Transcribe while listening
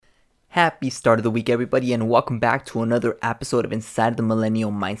Happy start of the week, everybody, and welcome back to another episode of Inside the Millennial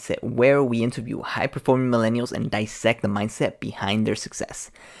Mindset, where we interview high-performing millennials and dissect the mindset behind their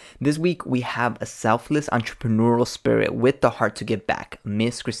success. This week, we have a selfless entrepreneurial spirit with the heart to give back,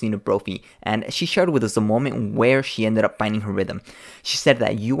 Miss Christina Brophy, and she shared with us a moment where she ended up finding her rhythm. She said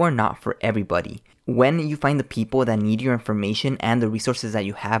that you are not for everybody. When you find the people that need your information and the resources that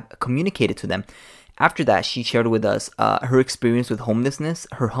you have, communicate it to them. After that, she shared with us her experience with homelessness,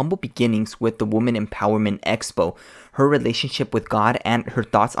 her humble beginnings with the Women Empowerment Expo, her relationship with God, and her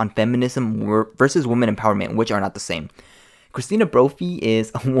thoughts on feminism versus women empowerment, which are not the same. Christina Brophy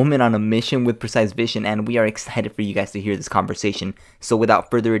is a woman on a mission with precise vision, and we are excited for you guys to hear this conversation. So without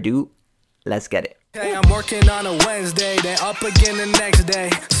further ado, let's get it. Hey, I'm working on a Wednesday, then up again the next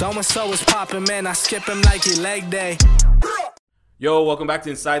day. So-and-so is popping, man, I skip him like he leg day. Yo, welcome back to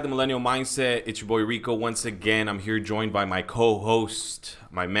Inside the Millennial Mindset. It's your boy Rico once again. I'm here joined by my co-host,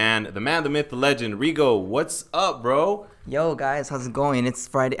 my man, the myth, the legend, Rigo. What's up, bro? Yo, guys, how's it going? It's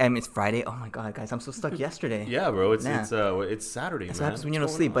Friday. It's Friday. Oh my God, guys, I'm so stuck yesterday. Yeah, bro. It's Saturday. That's man. what happens when you don't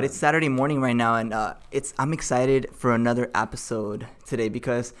sleep. But it's Saturday morning right now, and I'm excited for another episode today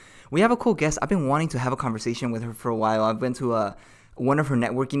because we have a cool guest. I've been wanting to have a conversation with her for a while. I've been to one of her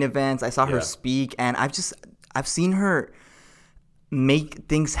networking events. I saw her speak, and I've seen her make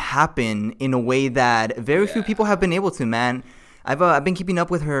things happen in a way that very few people have been able to, man. I've been keeping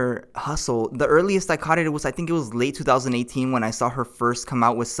up with her hustle. The earliest I caught it was, I think it was late 2018 when I saw her first come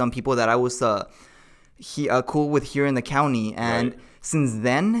out with some people that I was cool with here in the county. And since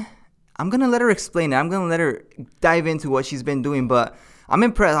then, I'm going to let her explain it. I'm going to let her dive into what she's been doing. But I'm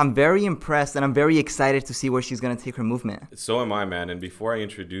impressed. I'm very impressed, and I'm very excited to see where she's going to take her movement. So am I, man. And before I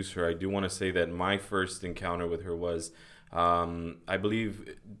introduce her, I do want to say that my first encounter with her was I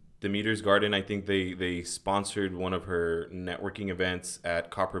believe Demeter's Garden. I think they sponsored one of her networking events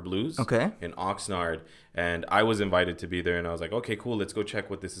at Copper Blues in Oxnard, and I was invited to be there, and I was like, okay, cool, let's go check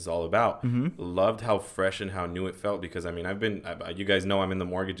what this is all about. Loved how fresh and how new it felt, because I mean, you guys know I'm in the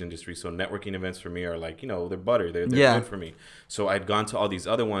mortgage industry, so networking events for me are like, they're butter, they're good for me. So I'd gone to all these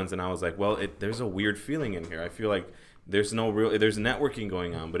other ones, and I was like, well, there's a weird feeling in here. I feel like there's networking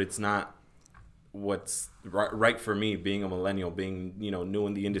going on, but it's not what's right for me, being a millennial, being new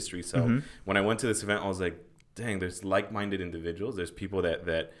in the industry. So when I went to this event, I was like, dang, there's like-minded individuals, there's people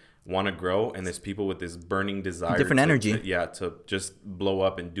that want to grow, and there's people with this burning desire, different energy to just blow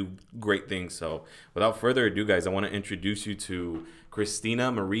up and do great things. So without further ado, guys, I want to introduce you to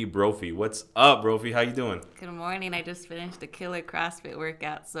Christina Marie Brophy. What's up, Brophy? How you doing? Good morning. I just finished a killer CrossFit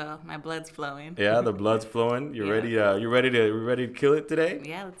workout, so my blood's flowing. Yeah, the blood's flowing. You ready? You ready to kill it today?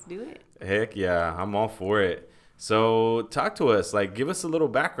 Yeah, let's do it. Heck yeah, I'm all for it. So talk to us. Like, give us a little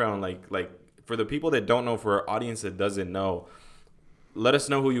background. Like for the people that don't know, for our audience that doesn't know, let us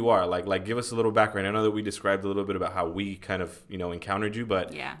know who you are. Like give us a little background. I know that we described a little bit about how we kind of encountered you,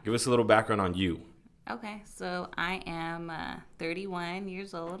 but give us a little background on you. Okay, so I am 31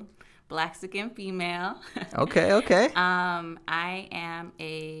 years old, Black skin female. Okay. I am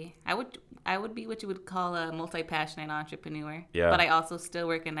I would be what you would call a multi-passionate entrepreneur. Yeah. But I also still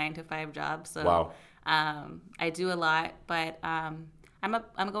work a 9-to-5 job. So wow. I do a lot, but I'm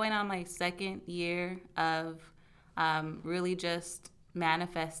going on my second year of really just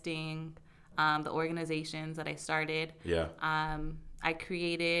manifesting the organizations that I started. Yeah. I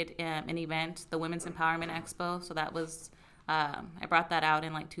created an event, the Women's Empowerment Expo. So that was, I brought that out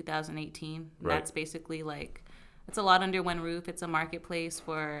in like 2018. Right. That's basically like, it's a lot under one roof. It's a marketplace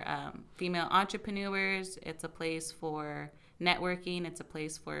for female entrepreneurs. It's a place for networking. It's a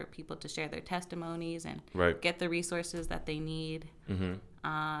place for people to share their testimonies and get the resources that they need.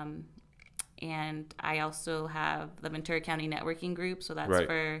 And I also have the Ventura County Networking Group. So that's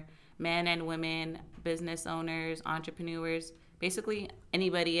for men and women, business owners, entrepreneurs, basically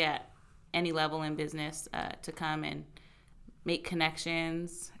anybody at any level in business to come and make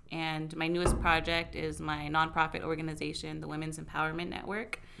connections. And my newest project is my nonprofit organization, the Women's Empowerment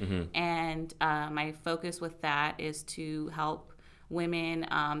Network. And my focus with that is to help women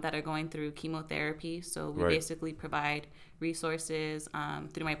that are going through chemotherapy. So we basically provide resources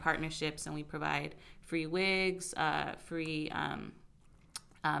through my partnerships, and we provide free wigs, free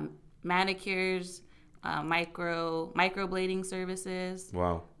manicures, microblading services.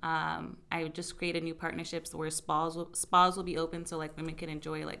 Wow. I just created new partnerships where spas will be open, so like women can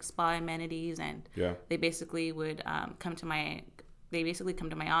enjoy like spa amenities, and they basically would come to my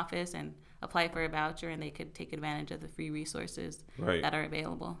office and apply for a voucher, and they could take advantage of the free resources that are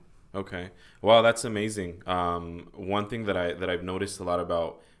available. Okay. Wow, that's amazing. One thing that I've noticed a lot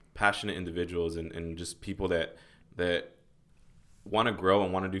about passionate individuals and just people that want to grow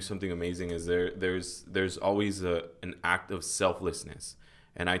and want to do something amazing is there's always an act of selflessness.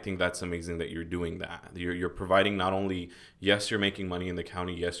 And I think that's amazing that you're doing that. You're providing not only, yes, you're making money in the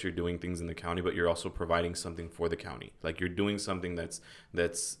county, yes, you're doing things in the county, but you're also providing something for the county. Like, you're doing something that's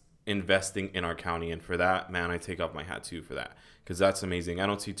investing in our county. And for that, man, I take off my hat to you for that, because that's amazing. I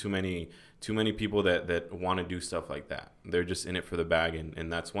don't see too many people that want to do stuff like that. They're just in it for the bag.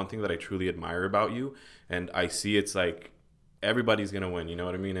 And that's one thing that I truly admire about you. And I see it's like everybody's going to win. You know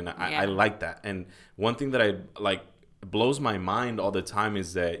what I mean? And I like that. And one thing that I like, blows my mind all the time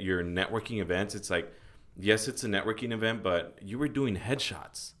is that your networking events, it's like, yes, it's a networking event, but you were doing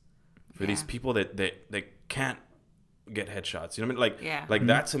headshots for these people that can't get headshots. You know what I mean? Like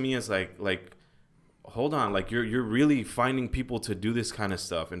that to me is like, hold on, like you're really finding people to do this kind of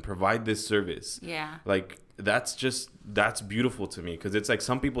stuff and provide this service. Yeah. Like that's beautiful to me, because it's like,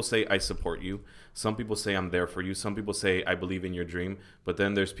 some people say I support you, some people say I'm there for you, some people say I believe in your dream, but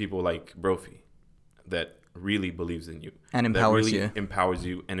then there's people like Brophy that really believes in you and empowers you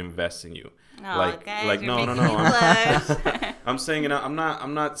and invests in you. Oh, guys, no. I'm saying it. I'm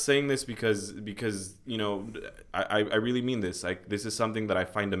not saying this because you know, I really mean this. Like, this is something that I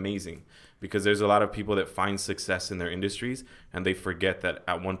find amazing, because there's a lot of people that find success in their industries and they forget that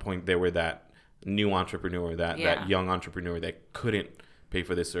at one point they were that new entrepreneur, that young entrepreneur that couldn't pay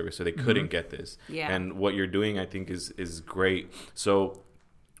for this service, so they couldn't get this. Yeah. And what you're doing, I think, is great. So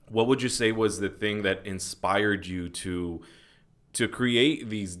what would you say was the thing that inspired you to create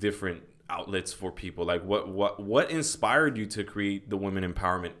these different outlets for people? Like, what inspired you to create the Women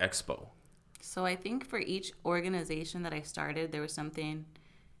Empowerment Expo? So I think for each organization that I started, there was something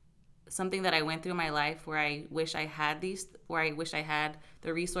that I went through in my life where I wish I had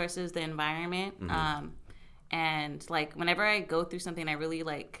the resources, the environment. And like, whenever I go through something, I really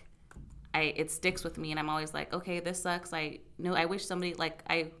like, it sticks with me, and I'm always like, okay, this sucks. I wish somebody, like,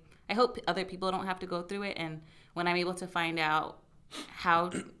 I hope other people don't have to go through it. And when I'm able to find out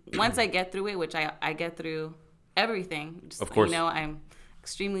how, once I get through it, which I get through everything, just, of course, you know, I'm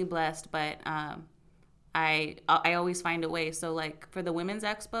extremely blessed, but I always find a way. So like for the Women's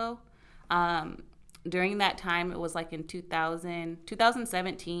Expo, during that time, it was like in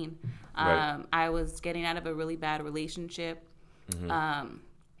 2017, right. I was getting out of a really bad relationship. I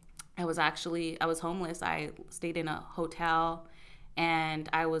was homeless. I stayed in a hotel, and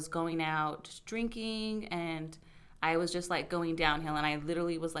I was going out just drinking, and I was just like going downhill, and I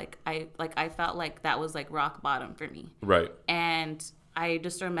literally was like, I felt like that was like rock bottom for me. Right. And I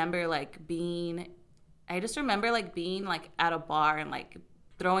just remember being like at a bar and like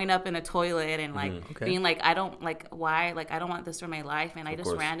throwing up in a toilet and like being like, I don't like, why? Like, I don't want this for my life. And I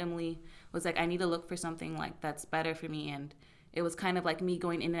just randomly was like, I need to look for something like that's better for me. And it was kind of like me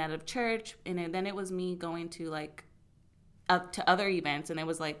going in and out of church, and then it was me going to like up to other events, and it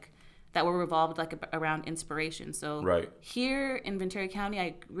was like that were revolved like around inspiration. So here in Ventura County,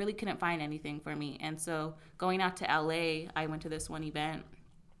 I really couldn't find anything for me. And so going out to LA, I went to this one event,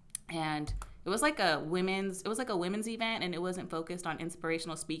 and it was like a women's event, and it wasn't focused on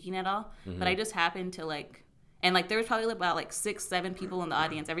inspirational speaking at all. But I just happened to like, and like there was probably about like 6-7 people in the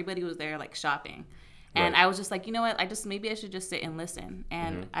audience. Everybody was there like shopping. And I was just like, you know what? Maybe I should just sit and listen.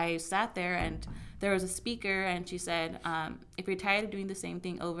 And I sat there, and there was a speaker, and she said, if you're tired of doing the same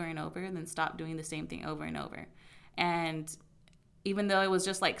thing over and over, then stop doing the same thing over and over. And even though it was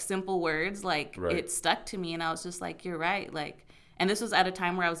just like simple words, like it stuck to me, and I was just like, you're right. Like, and this was at a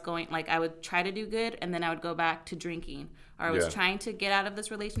time where I was going, like, I would try to do good, and then I would go back to drinking, or I was trying to get out of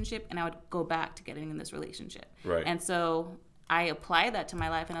this relationship, and I would go back to getting in this relationship. Right. And so I applied that to my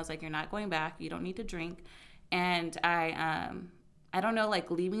life, and I was like, you're not going back. You don't need to drink. And I don't know,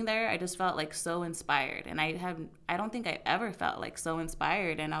 like leaving there, I just felt like so inspired. And I don't think I ever felt like so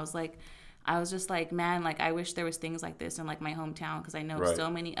inspired. And I was just like, man, like I wish there was things like this in like my hometown, because I know so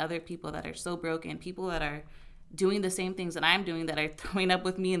many other people that are so broken, people that are doing the same things that I'm doing, that are throwing up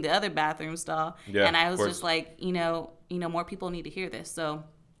with me in the other bathroom stall. Yeah, and I was just like, you know, more people need to hear this. So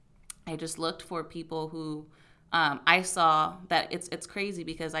I just looked for people who, I saw that it's crazy,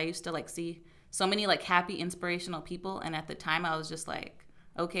 because I used to like see so many like happy, inspirational people. And at the time I was just like,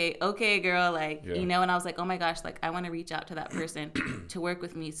 okay, girl, like, you know, and I was like, oh my gosh, like I want to reach out to that person to work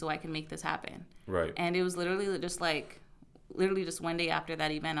with me so I can make this happen. Right. And it was literally just one day after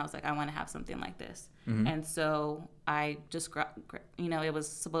that event, I was like, I want to have something like this. And so I just, you know, it was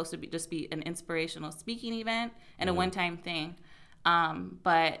supposed to be an inspirational speaking event and a one-time thing.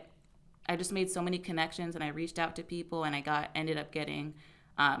 But I just made so many connections, and I reached out to people, and ended up getting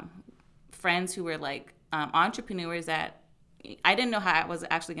friends who were like entrepreneurs that, I didn't know how I was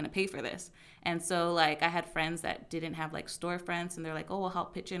actually going to pay for this. And so like I had friends that didn't have like storefronts, and they're like, oh, we'll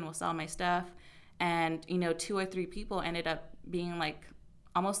help pitch in, we'll sell my stuff. And, 2 or 3 people ended up being like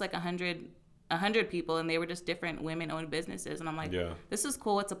almost like 100 people, and they were just different women-owned businesses. And I'm like, this is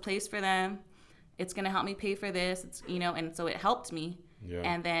cool. It's a place for them. It's going to help me pay for this. It's, and so it helped me. Yeah.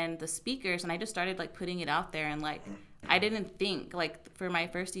 And then the speakers, and I just started like putting it out there, and like I didn't think, like, for my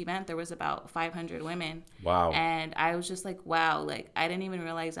first event there was about 500 women. Wow. And I was just like, wow, like I didn't even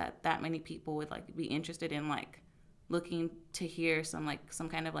realize that many people would like be interested in like looking to hear some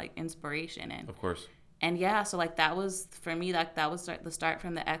kind of like inspiration. And of course. And yeah, so like that was for me, like that was the start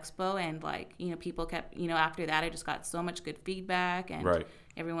from the expo. And like, people kept, after that I just got so much good feedback, and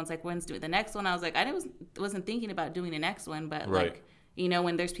everyone's like, when's doing the next one? I was like, I wasn't thinking about doing the next one, but like,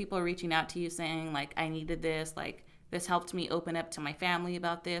 when there's people reaching out to you saying like, I needed this, like this helped me open up to my family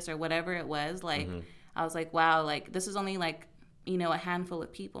about this, or whatever it was, like I was like, wow, like this is only like, a handful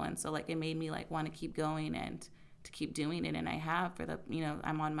of people. And so like it made me like want to keep going and to keep doing it. And I have for the,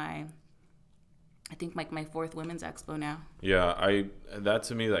 I'm on my, I think like my 4th Women's Expo now. Yeah, that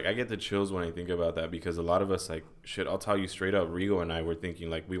to me, like I get the chills when I think about that, because a lot of us, like, shit, I'll tell you straight up, Rigo and I were thinking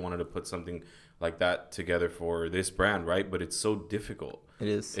like we wanted to put something like that together for this brand, right? But it's so difficult. It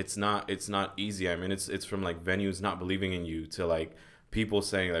is. It's not easy. I mean, it's from like venues not believing in you to like people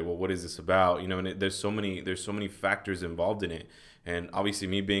saying like, well, what is this about? And there's so many factors involved in it. And obviously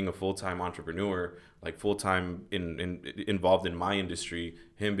me being a full-time entrepreneur, like full-time involved in my industry,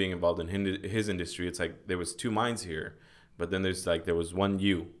 him being involved in his industry, it's like there was 2 minds here. But then there was one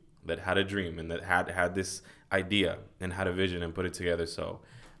you that had a dream and that had this idea and had a vision and put it together. So,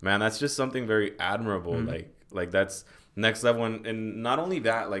 man, that's just something very admirable. Like that's next level. And not only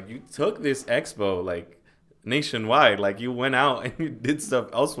that, like you took this expo like nationwide, like you went out and you did stuff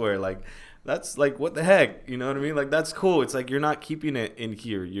elsewhere. Like that's like, what the heck, you know what I mean? Like that's cool. It's like you're not keeping it in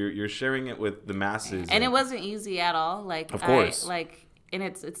here. You're sharing it with the masses. And it wasn't easy at all. Like, of course. And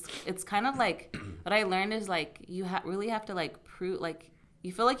it's kind of like what I learned is like you really have to like prove, like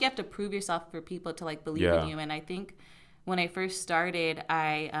you feel like you have to prove yourself for people to like believe in you. And I think when I first started,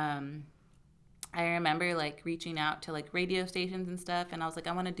 I remember like reaching out to like radio stations and stuff, and I was like,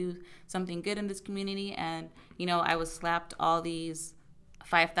 I want to do something good in this community. And I was slapped all these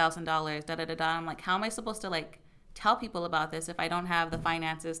 $5,000 I'm like, how am I supposed to like tell people about this if I don't have the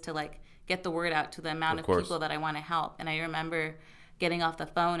finances to like get the word out to the amount of people that I want to help? And I remember getting off the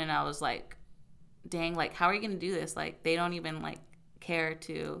phone and I was like, dang, like how are you going to do this? Like they don't even like care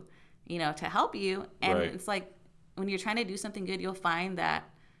to to help you. And it's like when you're trying to do something good, you'll find that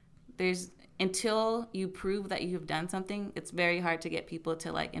until you prove that you have done something, it's very hard to get people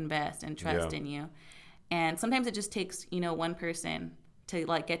to like invest and trust in you. And sometimes it just takes one person to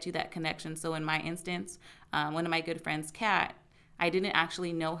like get you that connection. So in my instance, one of my good friends, Kat, I didn't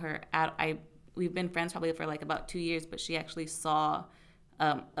actually know her we've been friends probably for like about 2 years, but she actually saw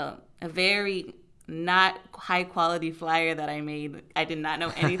a very not high quality flyer that I made. I did not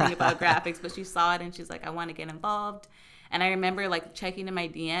know anything about graphics, but she saw it and she's like, I want to get involved. And I remember like checking in my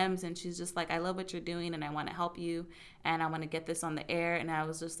DMs, and she's just like, I love what you're doing and I want to help you and I want to get this on the air. And I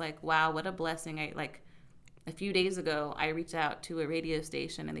was just like, wow, what a blessing. A few days ago, I reached out to a radio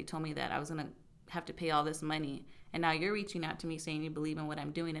station and they told me that I was going to have to pay all this money. And now you're reaching out to me saying you believe in what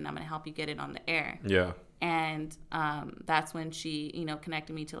I'm doing and I'm going to help you get it on the air. Yeah. And that's when she,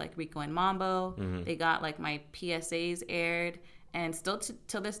 connected me to like Rico and Mambo. Mm-hmm. They got like my PSAs aired. And still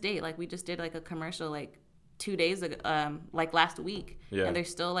till this day, like we just did like a commercial like 2 days ago, like last week. Yeah. And they're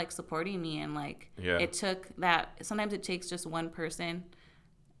still like supporting me. And like it took that. Sometimes it takes just one person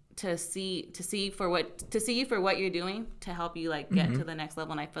to see you for what you're doing to help you like get to the next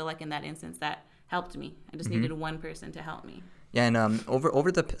level. And I feel like in that instance that helped me. I just needed one person to help me. Yeah, and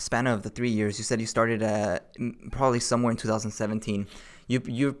over the span of the 3 years, you said you started probably somewhere in 2017.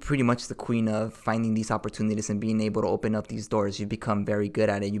 You're pretty much the queen of finding these opportunities and being able to open up these doors. You've become very good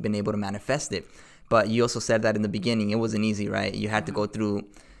at it. You've been able to manifest it. But you also said that in the beginning, it wasn't easy, right? You had to go through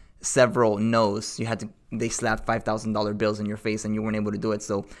several no's. They slapped $5,000 bills in your face and you weren't able to do it.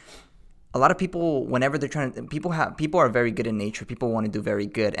 So a lot of people, whenever they're people are very good in nature. People want to do very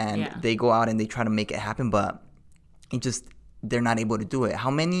good, and they go out and they try to make it happen, but they're not able to do it. How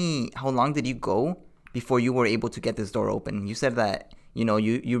long did you go before you were able to get this door open? You said that,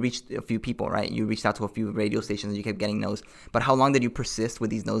 you reached a few people, right? You reached out to a few radio stations and you kept getting no's. But how long did you persist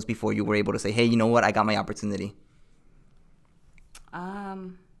with these no's before you were able to say, hey, you know what? I got my opportunity.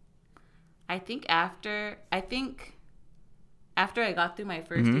 I think after I got through my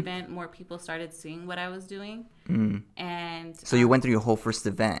first event, more people started seeing what I was doing. And so you went through your whole first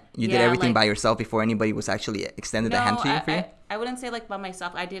event. You did everything by yourself before anybody was actually extended a hand to you for you? I wouldn't say like by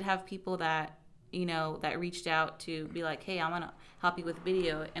myself. I did have people that, you know, that reached out to be like, hey, I want to help you with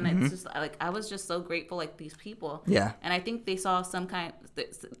video. And it's just like, I was just so grateful, like these people. Yeah. And I think they saw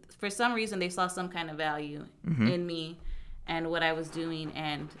for some reason, they saw some kind of value in me and what I was doing.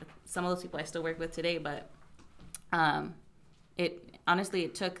 And some of those people I still work with today, but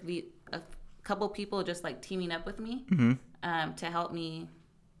it took a couple people just like teaming up with me to help me,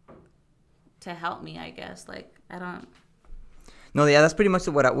 I guess. Like, I don't. No, yeah, that's pretty much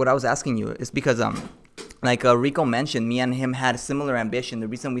what I was asking you. It's because like Rico mentioned, me and him had a similar ambition. The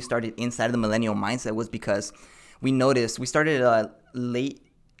reason we started Inside of the Millennial Mindset was because we noticed we started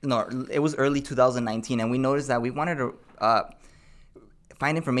it was early 2019, and we noticed that we wanted to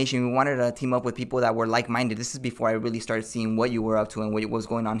find information. We wanted to team up with people that were like-minded. This is before I really started seeing what you were up to and what was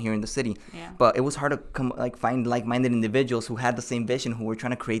going on here in the city. Yeah. But it was hard to find like-minded individuals who had the same vision, who were trying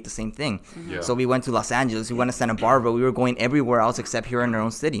to create the same thing. Yeah. So we went to Los Angeles, we went to Santa Barbara, we were going everywhere else except here in our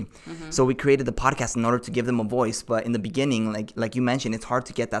own city. So we created the podcast in order to give them a voice. But in the beginning, like you mentioned, it's hard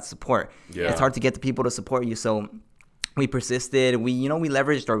to get that support. Yeah. It's hard to get the people to support you. So we persisted. We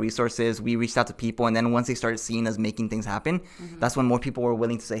leveraged our resources. We reached out to people, and then once they started seeing us making things happen, that's when more people were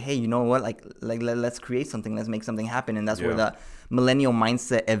willing to say, "Hey, you know what? Like let's create something. Let's make something happen." And that's where the Millennial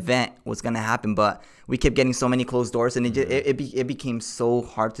Mindset event was gonna happen. But we kept getting so many closed doors, and it became so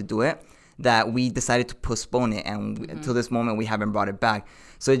hard to do it that we decided to postpone it, and until this moment we haven't brought it back.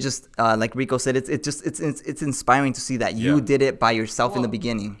 So it just like Rico said, it's inspiring to see that you did it by yourself in the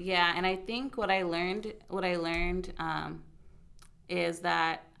beginning. Yeah, and I think what I learned is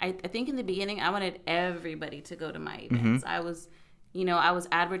that I think in the beginning I wanted everybody to go to my events. I was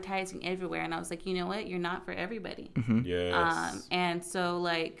advertising everywhere, and I was like, you know what, you're not for everybody. Yes. And so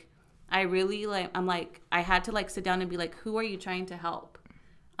like I really I had to sit down and be like, who are you trying to help?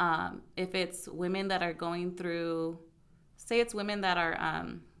 If it's women that are going through, say it's women that are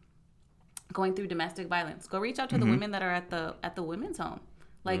going through domestic violence, go reach out to the women that are at the women's home.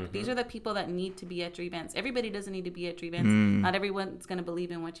 Like these are the people that need to be at your events. Everybody doesn't need to be at your events. Not everyone's going to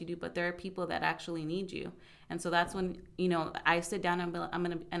believe in what you do, but there are people that actually need you. And so that's when, I sit down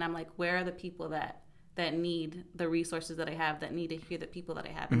and I'm like, where are the people that need the resources that I have, that need to hear the people that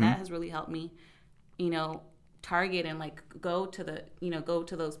I have? And that has really helped me, target and go to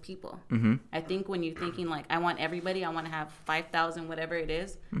those people. I think when you're thinking I want everybody, I want to have 5,000, whatever it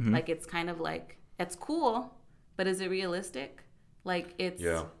is, it's kind of it's cool, but is it realistic? It's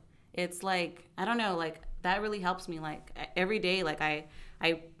I don't know, that really helps me. Every day,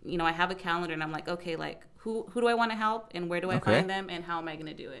 I have a calendar and I'm like, okay, who do I want to help and where do I find them and how am I going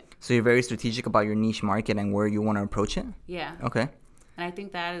to do it? So you're very strategic about your niche market and where you want to approach it? Yeah. Okay. And I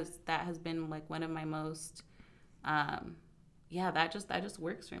think that has been one of my most that just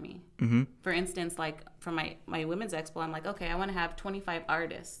works for me. For instance, for my women's expo, I'm like, okay, I want to have 25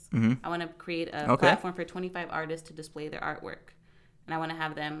 artists. I want to create a platform for 25 artists to display their artwork. And I want to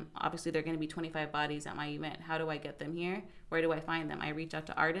have them, obviously there are going to be 25 bodies at my event. How do I get them here? Where do I find them? I reach out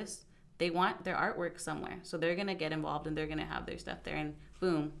to artists. They want their artwork somewhere. So they're going to get involved and they're going to have their stuff there. And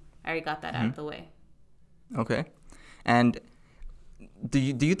boom, I already got that out of the way. Okay. And do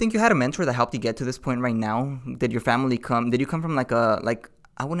you think you had a mentor that helped you get to this point right now? Did your family come from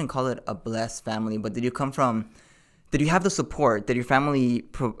I wouldn't call it a blessed family, but did you have the support? Did your family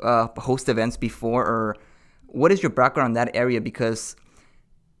host events before, or what is your background in that area? Because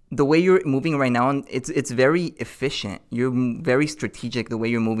the way you're moving right now, it's very efficient. You're very strategic the way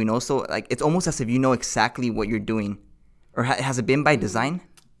you're moving. Also, it's almost as if you know exactly what you're doing. Or has it been by design?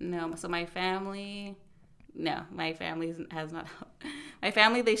 No. So my family has not. My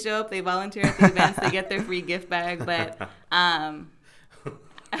family, they show up, they volunteer at the events, they get their free gift bag, but shout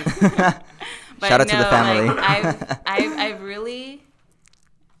out to the family. I've really,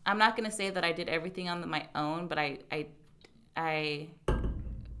 I'm not gonna say that I did everything on my own, but I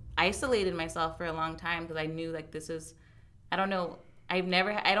isolated myself for a long time because I knew this is, I don't know, I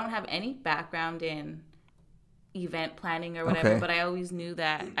don't have any background in event planning or whatever, but I always knew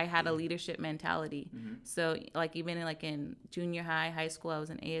that I had a leadership mentality. So even in junior high school, I was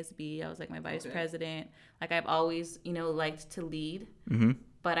in ASB, I was my vice president. I've always liked to lead,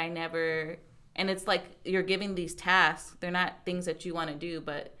 but I never, and it's you're giving these tasks, they're not things that you want to do,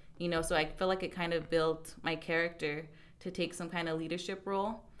 but so I feel it kind of built my character to take some kind of leadership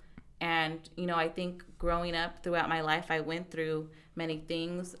role. And I think growing up throughout my life, I went through many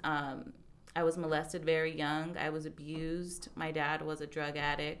things. I was molested very young. I was abused. My dad was a drug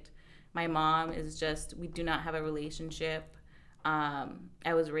addict. My mom is we do not have a relationship.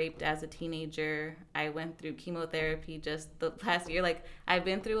 I was raped as a teenager. I went through chemotherapy just the past year. Like, I've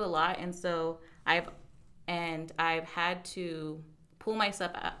been through a lot, and so I've had to pull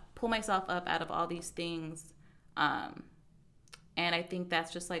myself up out of all these things. And I think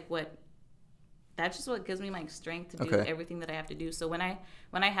that's just what gives me my strength to do everything that I have to do. So when I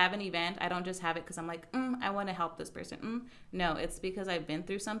have an event, I don't just have it because I'm like, I want to help this person. No, it's because I've been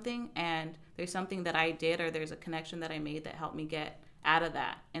through something, and there's something that I did, or there's a connection that I made that helped me get out of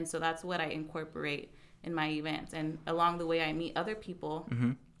that. And so that's what I incorporate in my events. And along the way, I meet other people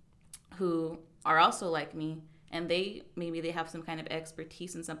who are also like me, and maybe they have some kind of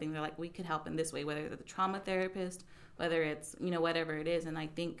expertise in something. They're like, we could help in this way, whether they're the trauma therapist, whether it's, whatever it is. And I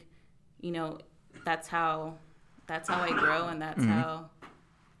think, that's how I grow, and I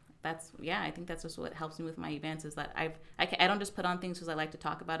think that's just what helps me with my events, is that I don't just put on things because I like to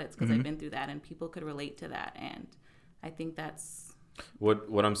talk about it. It's because I've been through that, and people could relate to that. And I think that's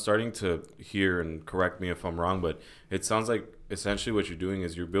what I'm starting to hear, and correct me if I'm wrong, but it sounds like essentially what you're doing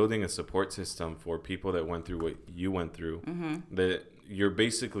is you're building a support system for people that went through what you went through. That you're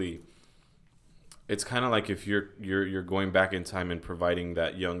basically, it's kind of like if you're going back in time and providing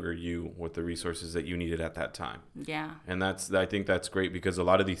that younger you with the resources that you needed at that time. Yeah. And I think that's great, because a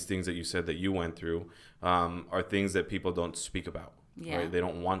lot of these things that you said that you went through are things that people don't speak about. Yeah. Right? They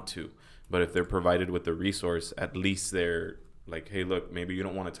don't want to. But if they're provided with the resource, at least they're like, hey, look, maybe you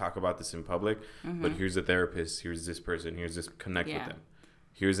don't want to talk about this in public, but here's a therapist, here's this person, here's this, connect with them.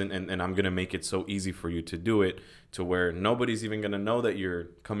 And I'm going to make it so easy for you to do it, to where nobody's even going to know that you're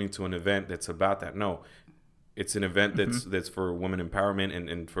coming to an event that's about that. No, it's an event that's for women empowerment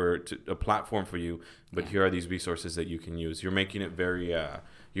and for a platform for you. But here are these resources that you can use. You're making it very,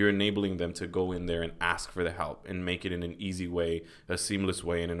 you're enabling them to go in there and ask for the help and make it in an easy way, a seamless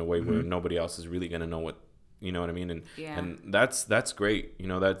way, and in a way where nobody else is really going to know what, you know what I mean? And that's great.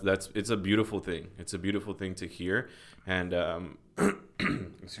 That's it's a beautiful thing. It's a beautiful thing to hear. And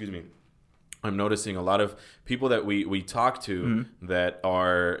excuse me, I'm noticing a lot of people that we talk to that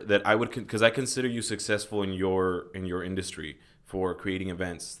I would, because I consider you successful in your industry for creating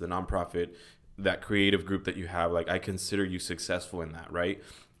events, the nonprofit, that creative group that you have. Like, I consider you successful in that, right?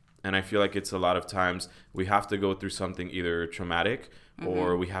 And I feel like it's a lot of times we have to go through something either traumatic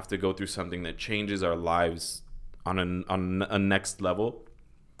or we have to go through something that changes our lives on a next level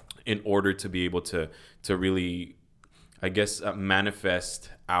in order to be able to really, I guess,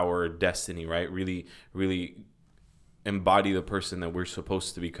 manifest our destiny, right? Really, really embody the person that we're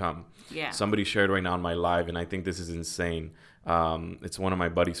supposed to become. Yeah. Somebody shared right now on my live, and I think this is insane. It's one of my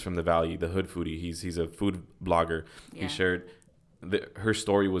buddies from the Valley, the Hood Foodie. He's a food blogger. Yeah. He shared her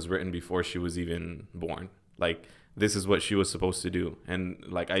story was written before she was even born. Like, this is what she was supposed to do. And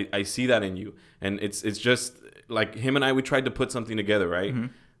like, I see that in you. And it's just like him and I, we tried to put something together, right?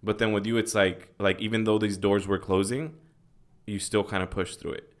 But then with you, it's like even though these doors were closing, you still kind of push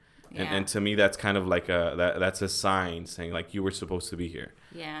through it. Yeah. And to me, that's kind of like that's a sign saying like you were supposed to be here.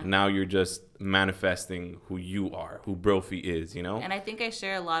 Yeah. Now you're just manifesting who you are, who Brophy is, And I think I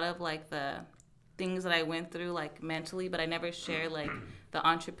share a lot of like the things that I went through like mentally, but I never share like the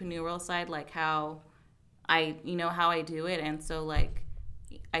entrepreneurial side, like how I do it. And so like,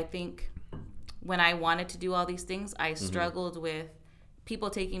 I think when I wanted to do all these things, I struggled with people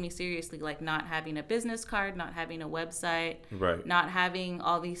taking me seriously, like not having a business card, not having a website, right, not having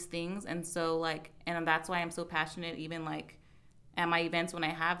all these things. And so like, and that's why I'm so passionate, even like at my events when I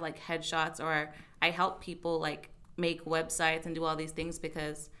have like headshots, or I help people like make websites and do all these things,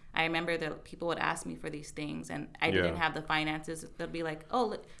 because I remember that people would ask me for these things and I didn't have the finances. They'll be like,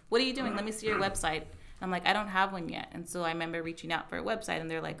 oh, what are you doing? Let me see your website. I'm like, I don't have one yet. And so I remember reaching out for a website, and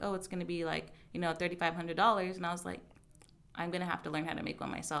they're like, oh, it's going to be like, $3,500. And I was like, I'm going to have to learn how to make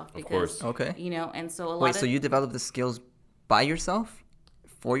one myself. Because, of course. Okay. And so so you developed the skills by yourself?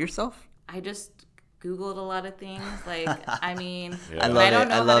 For yourself? I just Googled a lot of things. Like, I mean, I love I don't it.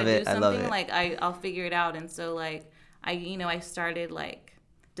 know I how love to it. do something, I love it. like, I'll figure it out. And so, like, I started, like,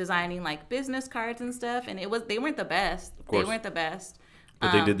 designing, like, business cards and stuff. And they weren't the best. Of course. They weren't the best.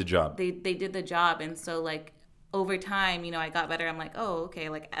 But they did the job. They did the job. And so, like, over time, I got better. I'm like, oh, okay.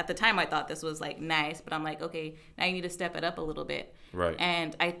 Like, at the time, I thought this was, like, nice. But I'm like, okay, now you need to step it up a little bit. Right.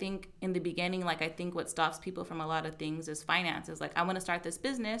 And I think in the beginning, like, I think what stops people from a lot of things is finances. Like, I want to start this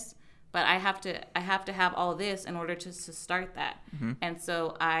business, but I have to have all this in order to start that. Mm-hmm. And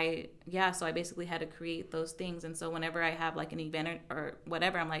so I basically had to create those things. And so whenever I have like an event or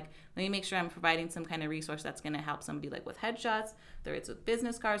whatever, I'm like, let me make sure I'm providing some kind of resource that's going to help somebody, like with headshots, whether it's with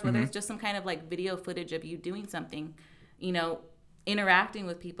business cards, whether it's just some kind of like video footage of you doing something, interacting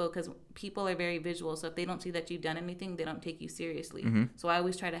with people, because people are very visual. So if they don't see that you've done anything, they don't take you seriously. So I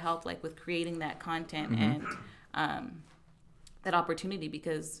always try to help like with creating that content and that opportunity,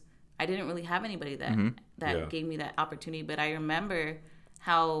 because I didn't really have anybody that gave me that opportunity. But I remember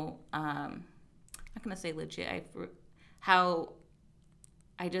how I'm not gonna say legit, how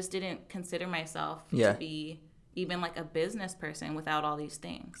I just didn't consider myself to be even like a business person without all these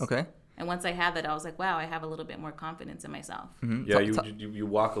things. Okay. And once I had that, I was like, wow, I have a little bit more confidence in myself. Yeah, you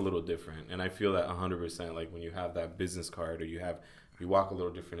walk a little different, and I feel that 100%. Like when you have that business card, or you walk a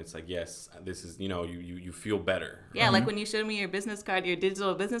little different. It's like, yes, this is, you feel better. Yeah, like when you showed me your business card, your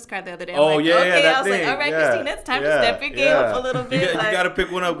digital business card the other day. Oh, like, yeah, okay. that I was thing. like, all right, Christine, it's time to step your game up a little bit. You got to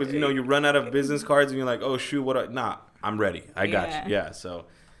pick one up, because, you run out of business cards, and you're like, oh, shoot, I'm ready. I got you. Yeah, so.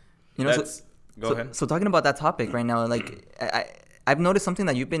 Go ahead. So talking about that topic right now, like I've noticed something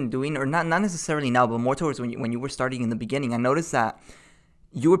that you've been doing, or not necessarily now, but more towards when you were starting in the beginning. I noticed that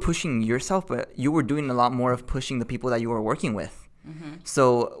you were pushing yourself, but you were doing a lot more of pushing the people that you were working with.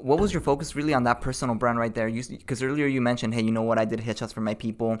 So what was your focus really on that personal brand right there? Because earlier you mentioned, hey, you know what, I did headshots for my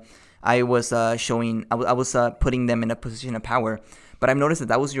people. I was putting them in a position of power. But I've noticed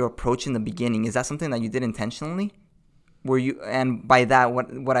that was your approach in the beginning. Is that something that you did intentionally? Were you, and by that,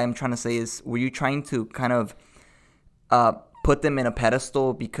 what I'm trying to say is, were you trying to kind of put them in a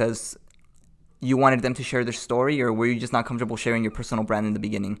pedestal because you wanted them to share their story, or were you just not comfortable sharing your personal brand in the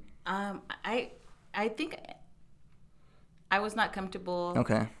beginning? I think I was not comfortable.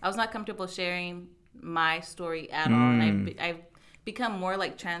 Okay. I was not comfortable sharing my story at all, and I've become more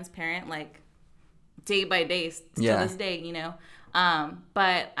like transparent, like day by day to this day,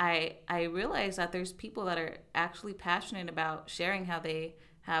 But I realized that there's people that are actually passionate about sharing how they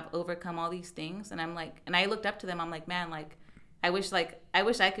have overcome all these things, and I'm like, and I looked up to them. I'm like, man, like I wish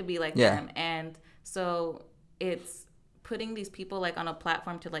I could be like them. And so it's putting these people like on a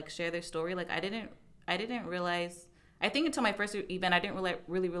platform to like share their story. Like I didn't realize. I think until my first event, I didn't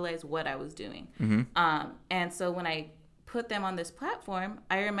really realize what I was doing. And so when I put them on this platform,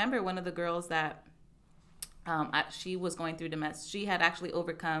 I remember one of the girls that she was going through she had actually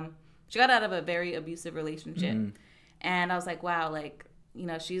overcome. She got out of a very abusive relationship, and I was like, wow, like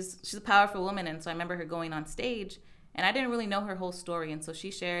she's a powerful woman. And so I remember her going on stage, and I didn't really know her whole story, and so she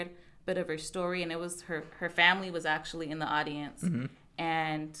shared a bit of her story, and it was her family was actually in the audience,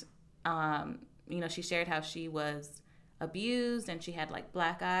 and she shared how she was abused and she had like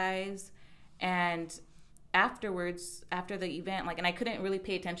black eyes. And afterwards, after the event, like, and I couldn't really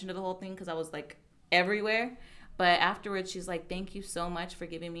pay attention to the whole thing because I was like everywhere, but afterwards she's like, thank you so much for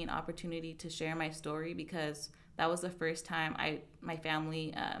giving me an opportunity to share my story, because that was the first time I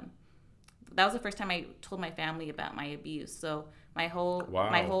told my family about my abuse. So my whole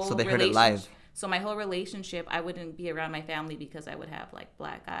so they heard it live. So my whole relationship, I wouldn't be around my family because I would have like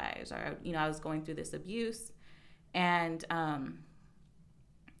black eyes, or I was going through this abuse. And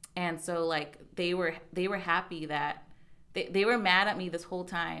so like they were happy that they were mad at me this whole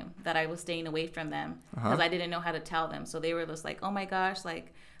time that I was staying away from them because I didn't know how to tell them. So they were just like, oh my gosh,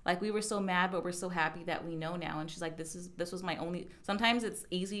 like we were so mad, but we're so happy that we know now. And she's like, this was my only. Sometimes it's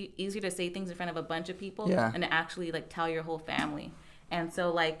easier to say things in front of a bunch of people and to actually like tell your whole family. And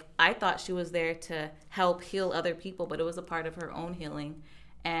so like I thought she was there to help heal other people, but it was a part of her own healing.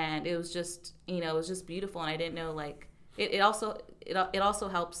 And it was just, it was just beautiful. And I didn't know, like, it also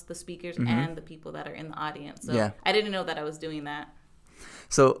helps the speakers and the people that are in the audience. So I didn't know that I was doing that.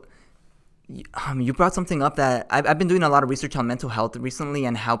 So you brought something up that I've been doing a lot of research on mental health recently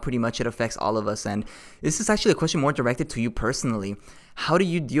and how pretty much it affects all of us. And this is actually a question more directed to you personally. How do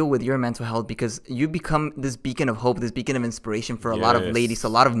you deal with your mental health? Because you become this beacon of hope, this beacon of inspiration for a lot of ladies, a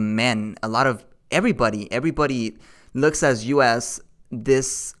lot of men, a lot of everybody. Everybody looks at you as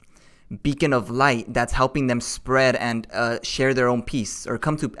this beacon of light that's helping them spread and share their own peace, or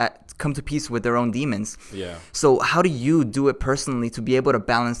come to peace with their own demons. Yeah. So how do you do it personally to be able to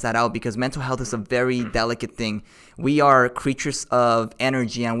balance that out? Because mental health is a very delicate thing. We are creatures of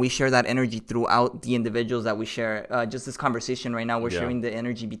energy, and we share that energy throughout the individuals that we share. Just this conversation right now, we're sharing the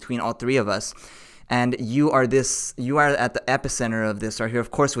energy between all three of us. And you are at the epicenter of this right here,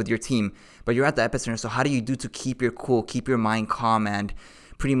 of course, with your team, but you're at the epicenter. So how do you do to keep your cool, keep your mind calm, and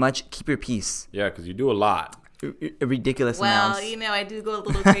pretty much keep your peace? Yeah, because you do a lot. Ridiculous amounts. Well, I do go a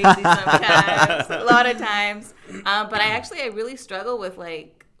little crazy sometimes, a lot of times. But I really struggle with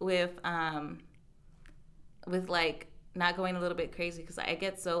not going a little bit crazy, because I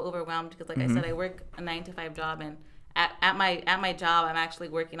get so overwhelmed, because like I said, I work a 9-to-5 job, and at my job I'm actually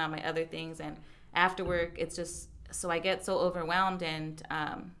working on my other things, and after work it's just, so I get so overwhelmed, and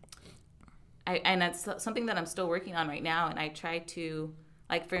and that's something that I'm still working on right now. And I try to,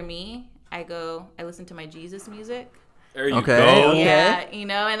 like, for me, I listen to my Jesus music. There you go. Yeah,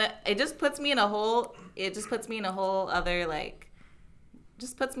 and it just puts me in a whole other, like,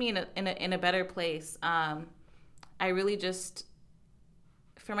 just puts me in a better place. I really just,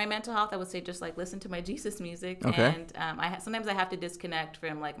 for my mental health, I would say just, like, listen to my Jesus music. Okay. And sometimes I have to disconnect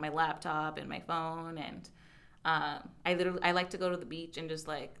from, like, my laptop and my phone. And I like to go to the beach and just,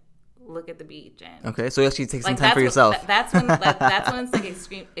 like, look at the beach. And okay, so you actually take some like, time for yourself. That's when it's,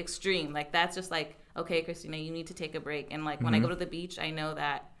 like, extreme. Like, that's just, like, okay, Christina, you need to take a break. And, like, when I go to the beach, I know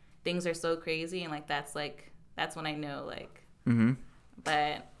that things are so crazy. And, like, that's when I know, like,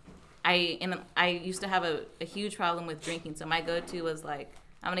 but I used to have a huge problem with drinking. So my go-to was, like,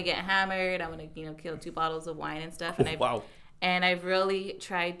 I'm going to get hammered. I'm going to, kill 2 bottles of wine and stuff. And I've really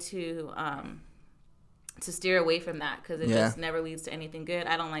tried to steer away from that, because it just never leads to anything good.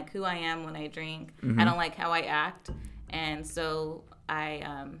 I don't like who I am when I drink. I don't like how I act. And so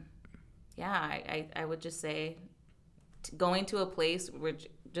I would just say going to a place where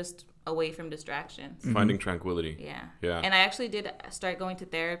just away from distractions. Finding tranquility. Yeah. And I actually did start going to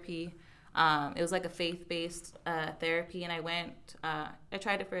therapy. It was like a faith-based therapy, and I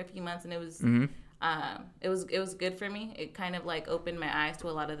tried it for a few months, and it was good for me. It kind of, like, opened my eyes to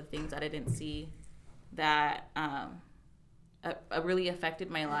a lot of the things that I didn't see that really affected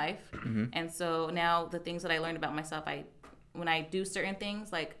my life. And so now the things that I learned about myself, when I do certain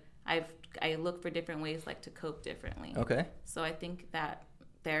things, like, I look for different ways, like, to cope differently. Okay. So I think that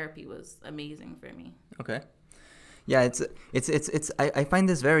therapy was amazing for me. Okay. Yeah, I find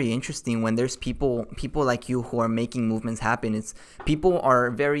this very interesting when there's people like you who are making movements happen. It's people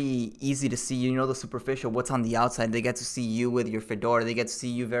are very easy to see, the superficial, what's on the outside. They get to see you with your fedora. They get to see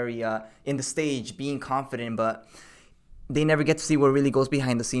you very in the stage, being confident, but they never get to see what really goes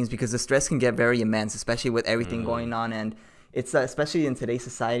behind the scenes, because the stress can get very immense, especially with everything going on. And it's especially in today's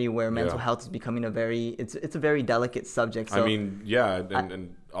society where mental health is becoming a very delicate subject. So, I mean,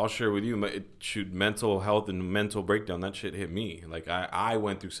 and I'll share with you, mental health and mental breakdown, that shit hit me. Like, I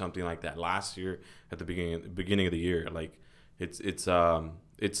went through something like that last year at the beginning of the year. Like, it's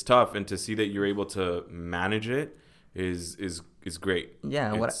tough, and to see that you're able to manage it is great.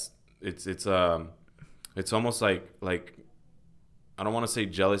 Yeah, it's almost like I don't want to say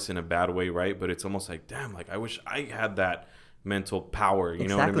jealous in a bad way, right? But it's almost like, damn, like, I wish I had that mental power. You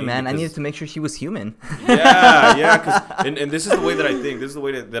know what I mean? Man. Because I needed to make sure she was human. Yeah. And this is the way that I think. This is the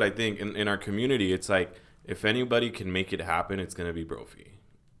way that I think in our community. It's like, if anybody can make it happen, it's gonna be Brophy.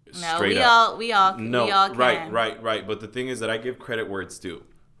 We all can. Right. But the thing is that I give credit where it's due,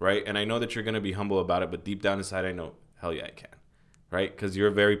 right? And I know that you're gonna be humble about it, but deep down inside, I know, hell yeah, I can, right? Because you're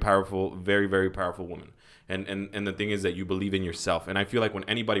a very powerful, very, very powerful woman. And the thing is that you believe in yourself. And I feel like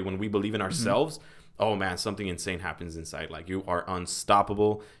when we believe in ourselves, oh man, something insane happens inside. Like, you are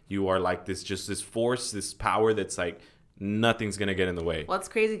unstoppable. You are like this force, this power that's like, nothing's going to get in the way. Well, it's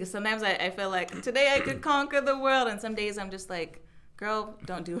crazy, because sometimes I feel like today I could conquer the world. And some days I'm just like, girl,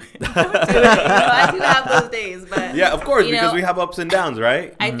 don't do it. Don't do it. I do have those days. But yeah, of course, because we have ups and downs,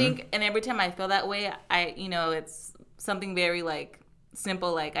 right? I think, and every time I feel that way, it's something very, like,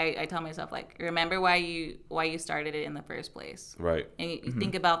 simple. Like, I tell myself, like, remember why you started it in the first place, right? And you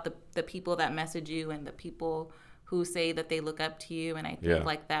think about the people that message you and the people who say that they look up to you, and I think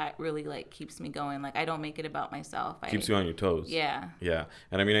like that really, like, keeps me going. Like, I don't make it about myself. Keeps you on your toes. Yeah.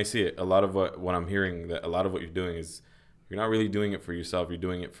 And I mean, I see it a lot of what I'm hearing, that a lot of what you're doing is, you're not really doing it for yourself. You're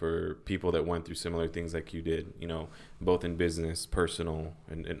doing it for people that went through similar things like you did, both in business, personal,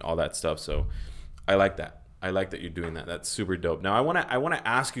 and all that stuff. So I like that. I like that you're doing that. That's super dope. Now I want to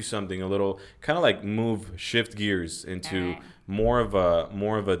ask you something a little, kind of like shift gears into more of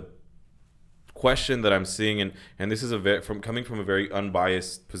a question that I'm seeing, and this is coming from a very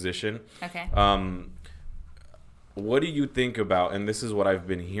unbiased position. Okay. What do you think about, and this is what I've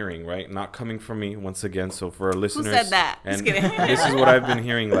been hearing, right? Not coming from me, once again. So for our listeners, who said that? And this is what I've been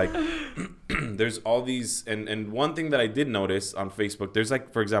hearing. Like, there's all these, and one thing that I did notice on Facebook, there's,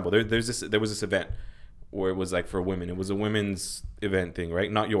 like, for example, there was this event where it was, like, for women. It was a women's event thing, right?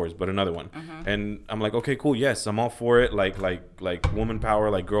 Not yours, but another one. And I'm like, okay, cool. Yes, I'm all for it. Like woman power,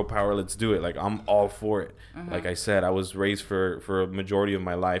 like girl power. Let's do it. Like, I'm all for it. Like I said, I was raised for a majority of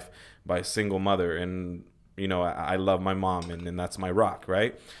my life by a single mother, and I love my mom, and that's my rock,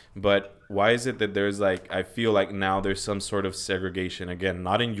 right? But why is it that there's, like, I feel like now there's some sort of segregation, again,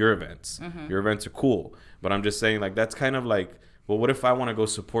 not in your events. Your events are cool, but I'm just saying, like, that's kind of like, well, what if I want to go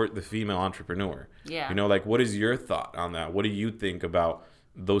support the female entrepreneur? Yeah. Like, what is your thought on that? What do you think about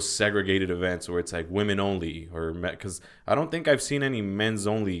those segregated events where it's like women only or because I don't think I've seen any men's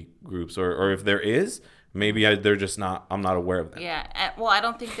only groups, or if there is, maybe they're just not. I'm not aware of them. Yeah. Well, I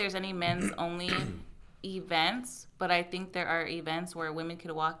don't think there's any men's only events, but I think there are events where women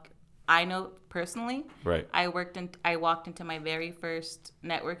could walk. I know personally. Right. I walked into my very first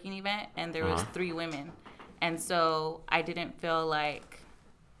networking event, and there was 3 women, and so I didn't feel like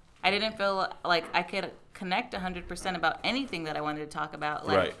I could connect 100% about anything that I wanted to talk about.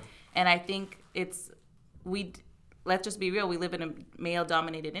 Right. And I think let's just be real. We live in a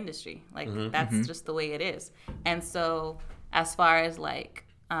male-dominated industry. Like that's just the way it is. And so as far as like,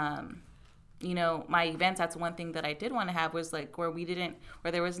 my events, that's one thing that I did want to have was like where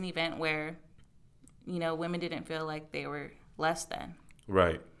there was an event where, women didn't feel like they were less than.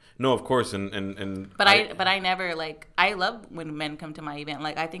 Right. No, of course, but I never I love when men come to my event.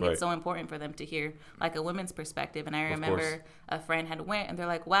 Like I think it's so important for them to hear like a woman's perspective. And I remember a friend had went and they're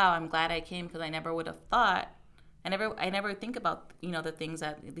like, "Wow, I'm glad I came because I never would have thought. I never think about the things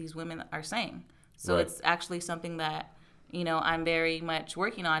that these women are saying. So it's actually something that I'm very much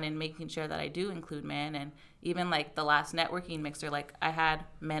working on and making sure that I do include men. And even like the last networking mixer, like I had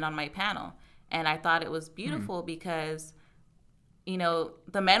men on my panel, and I thought it was beautiful because."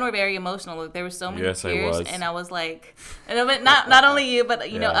 The men were very emotional. Like, there were so many tears, and I was like, not only you, but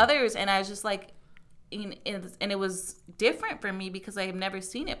others. And I was just like, and it was different for me because I have never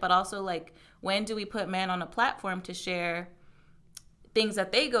seen it. But also, like, when do we put men on a platform to share things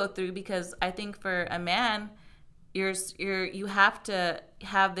that they go through? Because I think for a man, you have to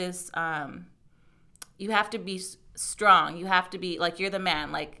have this. You have to be strong. You have to be like you're the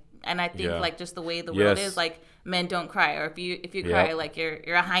man. Like, and I think like just the way the world is like. Men don't cry, or if you cry, like you're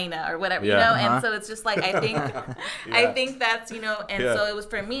a hyena or whatever, And so it's just like I think that's so it was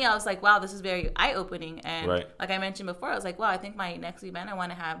for me. I was like, wow, this is very eye opening, and like I mentioned before, I was like, wow, I think my next event I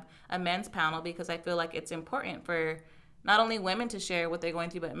want to have a men's panel because I feel like it's important for not only women to share what they're going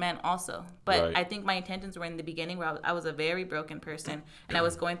through, but men also. But I think my intentions were in the beginning where I was a very broken person, and I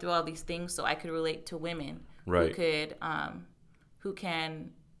was going through all these things so I could relate to women who can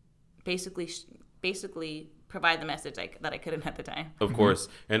basically provide the message that I couldn't at the time. Of course.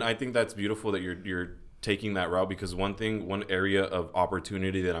 And I think that's beautiful that you're taking that route, because one area of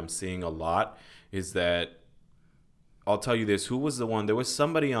opportunity that I'm seeing a lot is that I'll tell you this. Who was the one? There was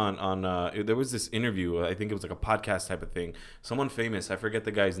somebody on there was this interview. I think it was like a podcast type of thing. Someone famous. I forget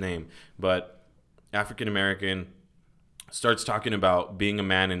the guy's name, but African American starts talking about being a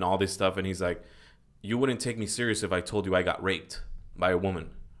man and all this stuff. And he's like, you wouldn't take me serious if I told you I got raped by a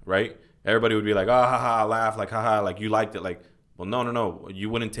woman, right? Everybody would be like, oh, haha, laugh, like, haha, like, you liked it. Like, well, no. You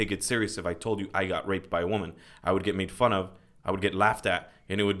wouldn't take it serious if I told you I got raped by a woman. I would get made fun of. I would get laughed at,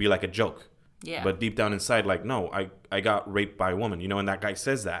 and it would be like a joke. Yeah. But deep down inside, like, no, I got raped by a woman, and that guy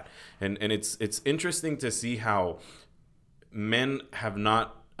says that. And it's interesting to see how men have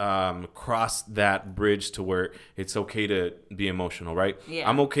not crossed that bridge to where it's okay to be emotional, right? Yeah.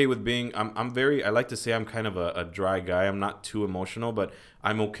 I'm okay with being, I like to say I'm kind of a dry guy. I'm not too emotional, but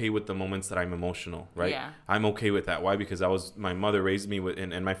I'm okay with the moments that I'm emotional, right? Yeah. I'm okay with that. Why? Because my mother raised me with,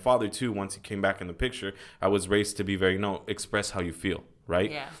 and my father too, once he came back in the picture, I was raised to be very, express how you feel.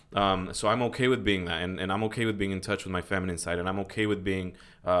 Right? Yeah. So I'm okay with being that, and I'm okay with being in touch with my feminine side, and I'm okay with being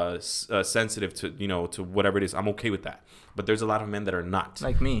sensitive to to whatever it is. I'm okay with that. But there's a lot of men that are not.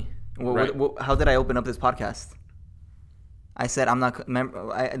 Like me. How did I open up this podcast? I said I'm not.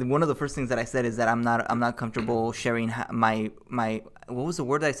 One of the first things that I said is that I'm not comfortable sharing my what was the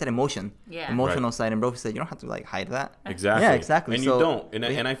word that I said? Emotional side. And bro said you don't have to hide that. Exactly. Yeah, exactly. And you don't.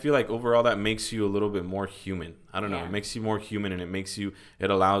 And I feel like overall that makes you a little bit more human. I don't know. It makes you more human, and it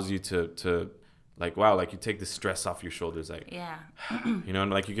allows you to like, wow, like you take the stress off your shoulders, like and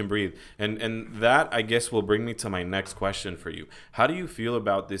like you can breathe. And that I guess will bring me to my next question for you. How do you feel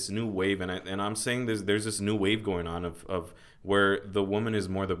about this new wave? And I'm saying there's this new wave going on of where the woman is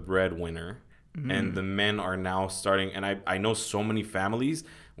more the breadwinner, and the men are now starting. And I know so many families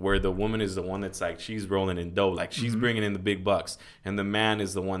where the woman is the one that's like, she's rolling in dough, like she's bringing in the big bucks, and the man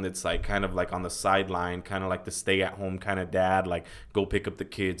is the one that's like kind of like on the sideline, kind of like the stay at home kind of dad, like go pick up the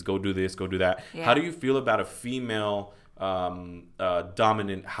kids, go do this, go do that. Yeah. How do you feel about a female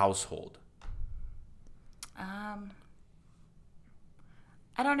dominant household?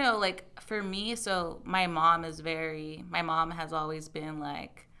 I don't know, like for me, so my mom has always been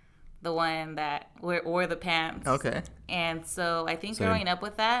like the one that wore the pants. Okay. And so I think growing up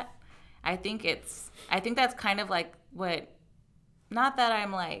with that, I think that's kind of like what, not that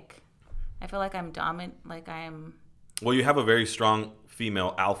I'm like, I feel like I'm dominant, like I'm. Well, you have a very strong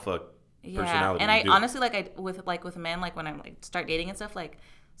female alpha personality. And I honestly, like, with men, like when I like start dating and stuff, like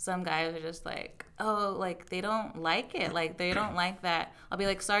some guys are just like, oh, like they don't like it, like they don't like that. I'll be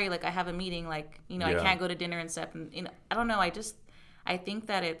like, sorry, like I have a meeting, like, you know, I can't go to dinner and stuff, and you know, I don't know, I think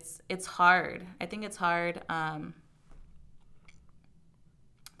that it's hard. I think it's hard.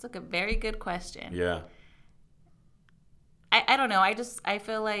 It's like a very good question. Yeah. I don't know. I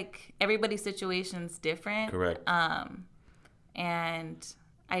feel like everybody's situation's different. Correct. And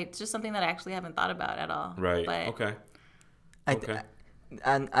it's just something that I actually haven't thought about at all. Right. But okay.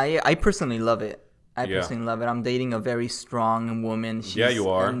 I personally love it. I personally love it. I'm dating a very strong woman. You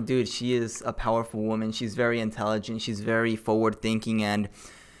are. And dude, she is a powerful woman. She's very intelligent. She's very forward thinking, and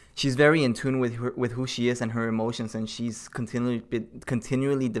she's very in tune with who she is and her emotions, and she's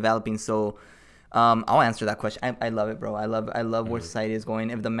continually developing. So I'll answer that question. I love it, bro. I love where society is going.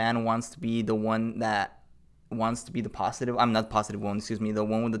 If the man wants to be the one that wants to be the positive, I'm not positive one, excuse me, the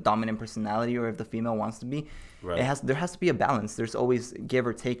one with the dominant personality, or if the female wants to be, right. There has to be a balance. There's always give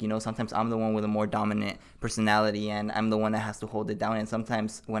or take, you know. Sometimes I'm the one with a more dominant personality and I'm the one that has to hold it down, and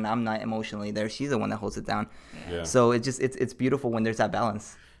sometimes when I'm not emotionally there, she's the one that holds it down. So it's beautiful when there's that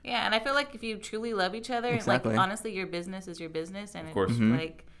balance. Yeah, and I feel like if you truly love each other, exactly. like honestly, your business is your business, and of course. It's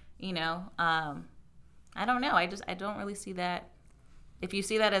like, you know, I don't know, I don't really see that. If you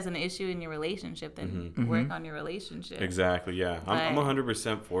see that as an issue in your relationship, then work on your relationship. Exactly, yeah. I'm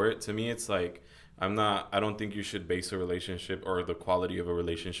 100% for it. To me, it's like, I don't think you should base a relationship or the quality of a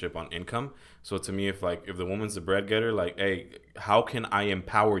relationship on income. So to me, if the woman's the bread getter, like, hey, how can I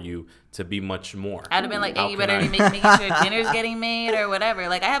empower you to be much more? I'd have been like, hey, you better be making sure dinner's getting made or whatever.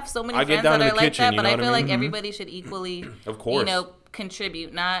 Like, I have so many friends that are like that, but I feel like everybody should equally, of course, you know,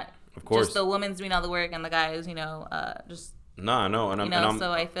 contribute, not of course just the woman's doing all the work and the guys, you know, just. No, and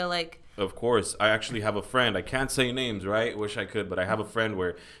so I feel like. Of course, I actually have a friend. I can't say names, right? Wish I could, but I have a friend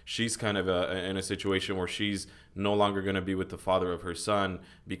where she's kind of in a situation where she's no longer going to be with the father of her son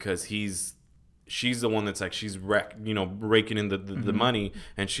because she's the one that's like, she's raking in the money,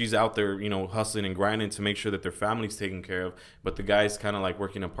 and she's out there, you know, hustling and grinding to make sure that their family's taken care of. But the guy's kind of like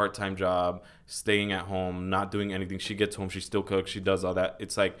working a part-time job, staying at home, not doing anything. She gets home, she still cooks, she does all that.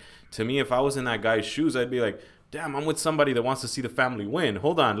 It's like, to me, if I was in that guy's shoes, I'd be like, damn, I'm with somebody that wants to see the family win.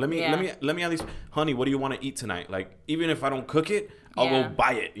 Hold on, let me at least, honey, what do you want to eat tonight? Like, even if I don't cook it, I'll go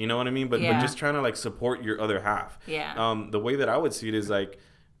buy it. You know what I mean? But just trying to like support your other half. Yeah. The way that I would see it is like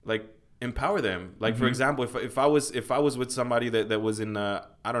empower them. Like, for example, if I was with somebody that was in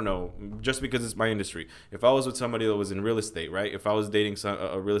I don't know, just because it's my industry. If I was with somebody that was in real estate, right? If I was dating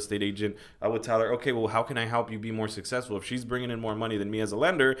a real estate agent, I would tell her, okay, well, how can I help you be more successful? If she's bringing in more money than me as a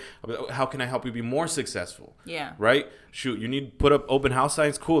lender, how can I help you be more successful? Yeah. Right? Shoot, you need to put up open house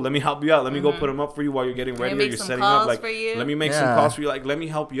signs? Cool. Let me help you out. Let me go put them up for you while you're getting ready or you're setting up. Like, let me make some calls for you. Like, let me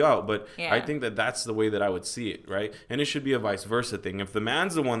help you out. But I think that that's the way that I would see it, right? And it should be a vice versa thing. If the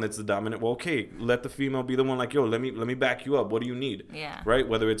man's the one that's the dominant, well, okay, let the female be the one like, yo, let me back you up. What do you need? Yeah. Right?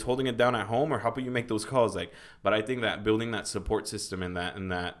 Whether it's holding it down at home or helping you make those calls, like, but I think that building that support system and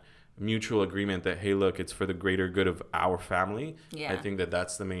that mutual agreement that, hey, look, it's for the greater good of our family. I think that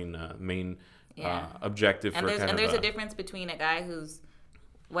that's the main objective. And there's a difference between a guy who's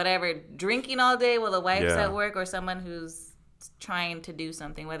whatever drinking all day while the wife's at work, or someone who's trying to do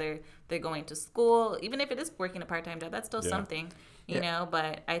something, whether they're going to school, even if it is working a part-time job, that's still something, you know.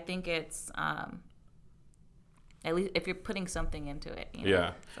 But I think it's at least if you're putting something into it. You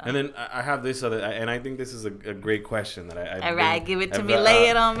know? So. And then I have this other, and I think this is a great question that all right, give it to me, lay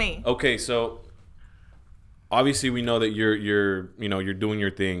it on me. Okay, so obviously we know that you're doing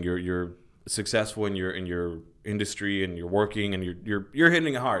your thing, you're successful in your industry, and you're working, and you're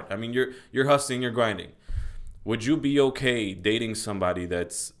hitting it hard. I mean, you're hustling, you're grinding. Would you be okay dating somebody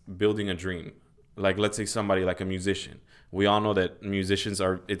that's building a dream? Like, let's say somebody like a musician. We all know that musicians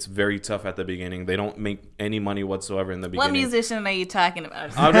it's very tough at the beginning. They don't make any money whatsoever in the beginning. What musician are you talking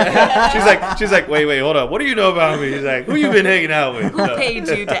about? she's like, wait, hold up. What do you know about me? She's like, who you been hanging out with? Who paid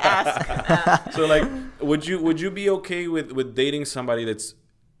you to ask? So like, would you be okay with dating somebody that's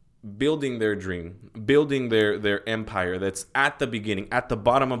building their dream, building their empire, that's at the beginning, at the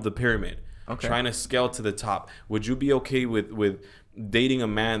bottom of the pyramid, trying to scale to the top? Would you be okay with dating a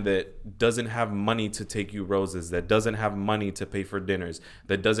man that doesn't have money to take you roses, that doesn't have money to pay for dinners,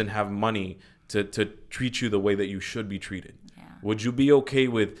 that doesn't have money to treat you the way that you should be treated? Would you be okay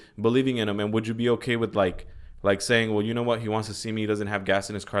with believing in him? And would you be okay with like saying, well, you know what, he wants to see me, he doesn't have gas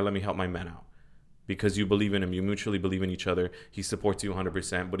in his car, let me help my man out? Because you believe in him, you mutually believe in each other, he supports you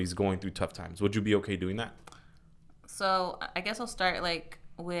 100%, but he's going through tough times. Would you be okay doing that? So I guess I'll start like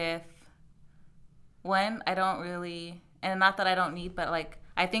with when I don't really, and not that I don't need, but like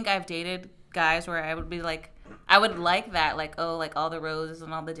I think I've dated guys where I would be like, I would like that, like, oh, like all the roses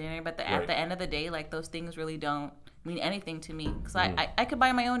and all the dinner, but at the end of the day, like those things really don't mean anything to me, because I could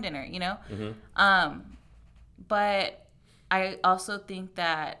buy my own dinner, you know. But I also think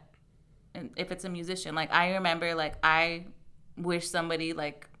that if it's a musician, like I remember, like I wish somebody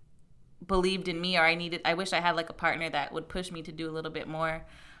like believed in me, or I wish I had like a partner that would push me to do a little bit more.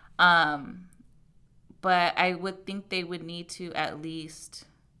 But I would think they would need to at least,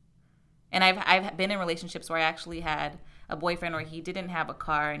 and I've been in relationships where I actually had a boyfriend where he didn't have a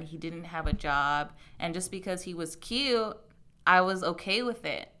car and he didn't have a job, and just because he was cute, I was okay with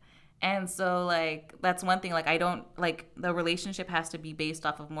it. And so, like, that's one thing. Like, I don't, like, the relationship has to be based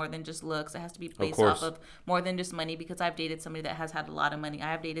off of more than just looks. It has to be based off of more than just money, because I've dated somebody that has had a lot of money. I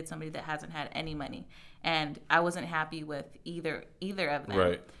have dated somebody that hasn't had any money. And I wasn't happy with either of them.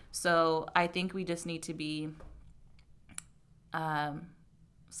 Right. So I think we just need to be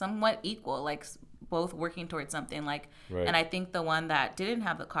somewhat equal, like both working towards something. Like, and I think the one that didn't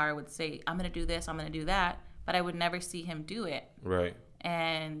have the car would say, I'm going to do this, I'm going to do that. But I would never see him do it. Right.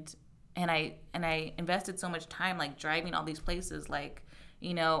 And I invested so much time, like driving all these places, like,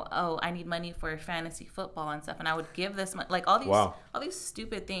 you know, oh, I need money for fantasy football and stuff, and I would give this like all these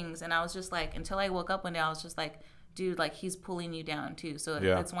stupid things, and I was just like, until I woke up one day, I was just like, dude, like he's pulling you down too. So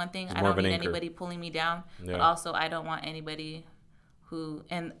that's one thing. I don't need anybody pulling me down, but also I don't want anybody who,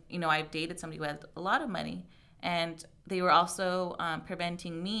 and you know, I've dated somebody who had a lot of money, and they were also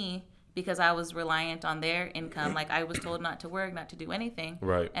preventing me, because I was reliant on their income. Like, I was told not to work, not to do anything.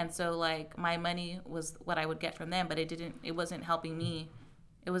 Right. And so, like, my money was what I would get from them, but it wasn't helping me.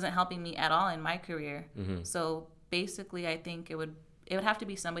 It wasn't helping me at all in my career. So basically, I think it would have to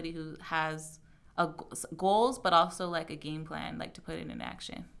be somebody who has goals, but also like a game plan, like to put it in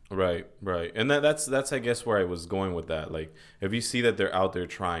action. Right. And that's I guess where I was going with that. Like, if you see that they're out there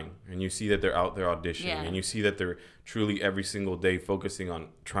trying, and you see that they're out there auditioning, and you see that they're truly every single day focusing on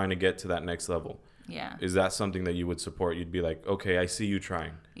trying to get to that next level. Yeah. Is that something that you would support? You'd be like, okay, I see you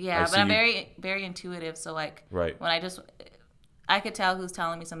trying. Yeah, but I'm very, very intuitive. So like, when I could tell who's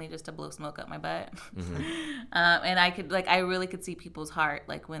telling me something just to blow smoke up my butt. And I really could see people's heart.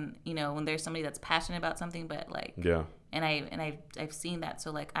 Like when there's somebody that's passionate about something, but like, and I've seen that.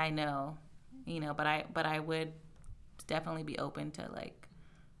 So like, I know, but I would definitely be open to like,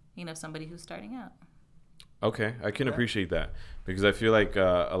 somebody who's starting out. Okay, I can appreciate that, because I feel like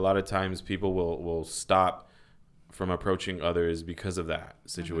a lot of times people will stop from approaching others because of that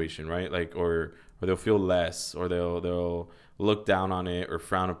situation, right? Like, or they'll feel less, or they'll look down on it or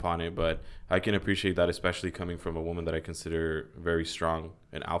frown upon it. But I can appreciate that, especially coming from a woman that I consider very strong,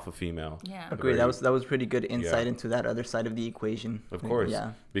 an alpha female. Yeah, agreed. That was pretty good insight into that other side of the equation. Of course,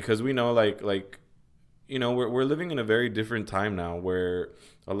 because we know like we're living in a very different time now, where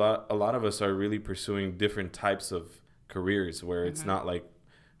a lot of us are really pursuing different types of careers, where it's not like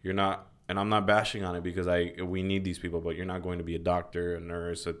you're not, and I'm not bashing on it, because we need these people, but you're not going to be a doctor, a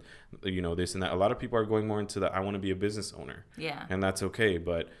nurse, this and that. A lot of people are going more into the, I want to be a business owner. Yeah. And that's okay,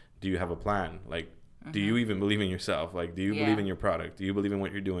 but do you have a plan? Like, do you even believe in yourself? Like, do you believe in your product? Do you believe in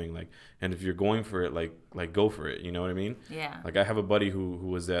what you're doing? Like, and if you're going for it, like go for it. You know what I mean? Yeah. Like, I have a buddy who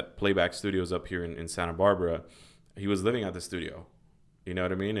was at Playback Studios up here in Santa Barbara. He was living at the studio. You know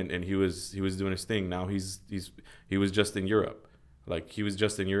what I mean? And he was doing his thing. Now he was just in Europe. Like, he was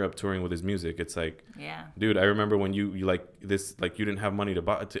just in Europe touring with his music. It's like, dude, I remember when you like this, like, you didn't have money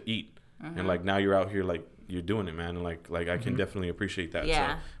to eat, and like now you're out here, like, you're doing it, man. And like I can definitely appreciate that.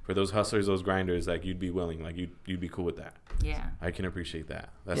 Yeah. So for those hustlers, those grinders, like, you'd be willing, like you'd be cool with that. Yeah. I can appreciate that.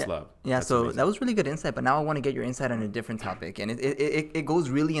 That's love. Yeah. That's so amazing. That was really good insight. But now I want to get your insight on a different topic, and it goes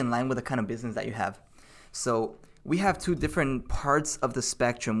really in line with the kind of business that you have. So we have two different parts of the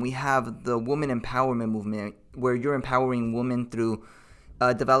spectrum. We have the woman empowerment movement, where you're empowering women through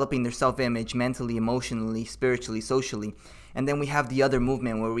developing their self-image mentally, emotionally, spiritually, socially. And then we have the other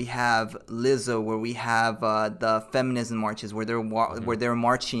movement, where we have Lizzo, where we have the feminism marches, where they're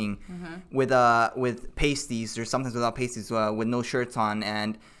marching with pasties, or sometimes without pasties, with no shirts on,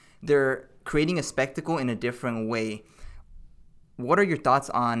 and they're creating a spectacle in a different way. What are your thoughts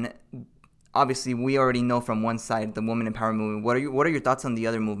on? Obviously, we already know from one side, the woman empowerment movement. What are your thoughts on the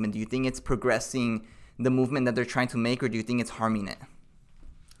other movement? Do you think it's progressing the movement that they're trying to make, or do you think it's harming it?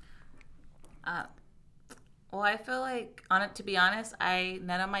 Well, I feel like, to be honest,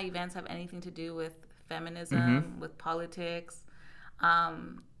 none of my events have anything to do with feminism, with politics. I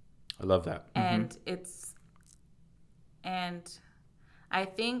love that. And and I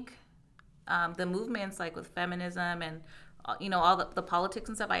think the movements, like with feminism and all the politics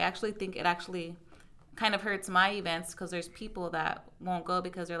and stuff, I actually think it actually kind of hurts my events because there's people that won't go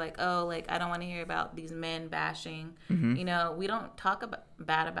because they're like, oh, like I don't want to hear about these men bashing. You know, we don't talk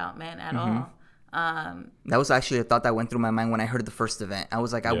bad about men at all. That was actually a thought that went through my mind when I heard the first event. I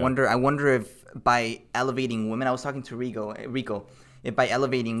was like, I wonder if by elevating women, I was talking to Rico, if by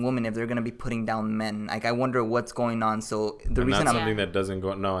elevating women, if they're gonna be putting down men. Like, I wonder what's going on. So the reason that's something that doesn't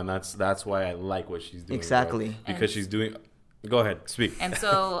go and that's why I like what she's doing. Exactly, bro. Because she's doing. Go ahead, speak. And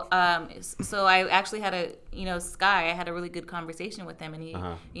so, so I actually had Sky. I had a really good conversation with him, and he,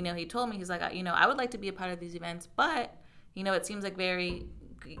 he told me, he's like, I would like to be a part of these events, but it seems like very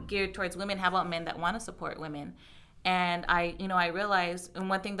geared towards women. How about men that want to support women? And I realized, and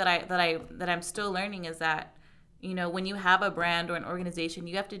one thing that I'm still learning is that, when you have a brand or an organization,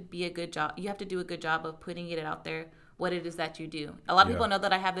 you have to do a good job of putting it out there, what it is that you do. A lot of people know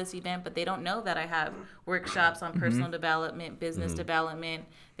that I have this event, but they don't know that I have workshops on personal development, business development.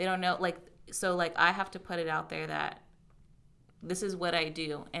 They don't know, I have to put it out there that this is what I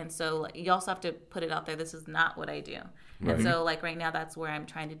do. And so you also have to put it out there, this is not what I do. Right. And so right now, that's where I'm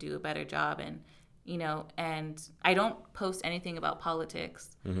trying to do a better job. And, and I don't post anything about politics.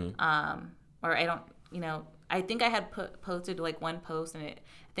 Or I don't, I think I had posted one post, and I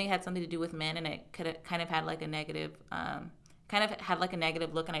think it had something to do with men, and it kind of had a negative,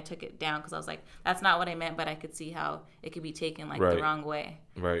 look, and I took it down because I was like, that's not what I meant, but I could see how it could be taken the wrong way.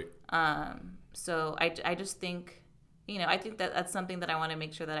 Right. So I just think, I think that's something that I want to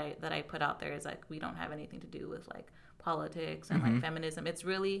make sure that I put out there is we don't have anything to do with politics and feminism. It's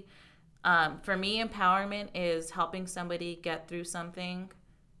really, for me, empowerment is helping somebody get through something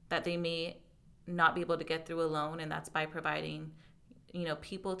that they may not be able to get through alone, and that's by providing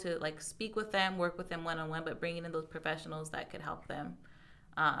people to speak with them, work with them one-on-one, but bringing in those professionals that could help them.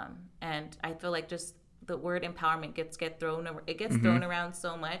 And I feel like just the word empowerment gets thrown around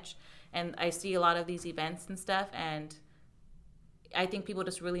so much, and I see a lot of these events and stuff, and I think people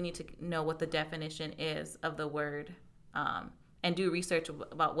just really need to know what the definition is of the word, and do research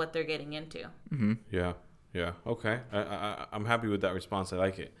about what they're getting into. Yeah Okay. I'm happy with that response. I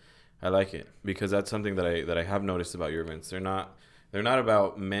like it because that's something that I have noticed about your events. They're not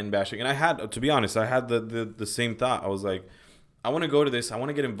about men bashing. And I had the same thought. I was like, I want to go to this. I want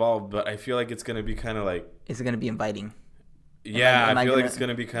to get involved, but I feel like it's going to be kind of is it going to be inviting? Yeah, I feel like it's going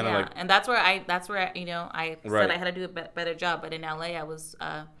to be kind of and that's where I said I had to do a better job. But in LA, I was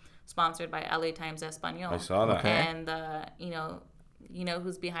sponsored by LA Times Espanol. I saw that. Okay. And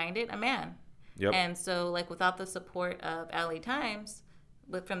who's behind it? A man. Yep. And so without the support of LA Times,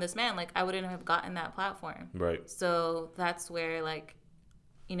 from this man, I wouldn't have gotten that platform. Right. So that's where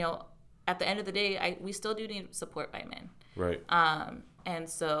at the end of the day, we still do need support by men. Right. And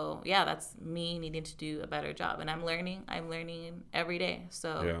so that's me needing to do a better job, and I'm learning every day.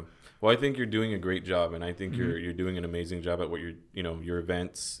 So yeah. Well, I think you're doing a great job, and I think you're doing an amazing job at what your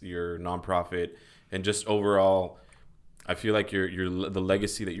events, your nonprofit, and just overall, I feel like the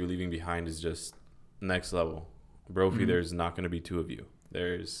legacy that you're leaving behind is just next level. Brophy, there's not going to be two of you.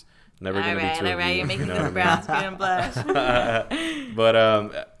 There's never going to be two of you. All right, you're making the brown skin blush. But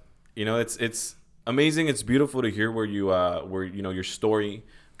it's amazing. It's beautiful to hear where your story,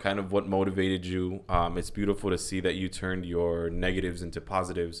 kind of what motivated you. It's beautiful to see that you turned your negatives into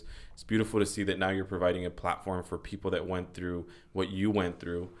positives. It's beautiful to see that now you're providing a platform for people that went through what you went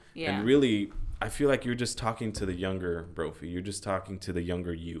through. Yeah. And really, I feel like you're just talking to the younger Brophy. You're just talking to the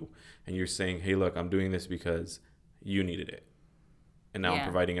younger you. And you're saying, hey, look, I'm doing this because you needed it. And now I'm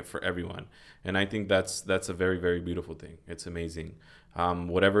providing it for everyone. And I think that's a very, very beautiful thing. It's amazing.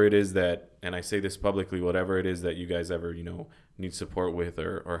 Whatever it is that, and I say this publicly, whatever it is that you guys ever, need support with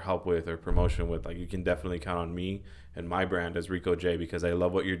or help with or promotion with, you can definitely count on me and my brand as Rico J, because I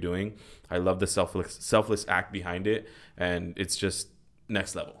love what you're doing. I love the selfless act behind it. And it's just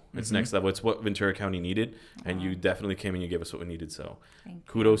next level. It's next level. It's what Ventura County needed. And you definitely came and you gave us what we needed. So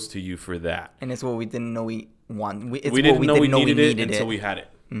kudos to you for that. And it's what we didn't know we want. We didn't know we needed it until we had it.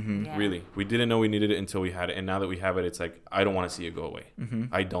 Yeah. Really, we didn't know we needed it until we had it, and now that we have it, it's I don't want to see it go away.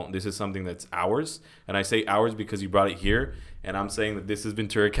 I don't. This is something that's ours, and I say ours because you brought it here, and I'm saying that this is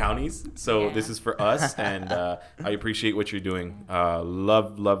Ventura County's, so this is for us, and I appreciate what you're doing.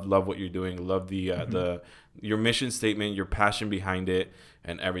 Love what you're doing. Love your mission statement, your passion behind it,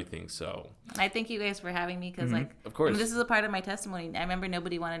 and everything. So I thank you guys for having me because of course, this is a part of my testimony. I remember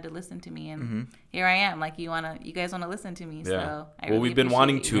nobody wanted to listen to me, and here I am. You guys want to listen to me. Yeah. So we've been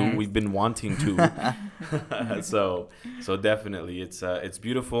wanting to. We've been wanting to. so definitely, it's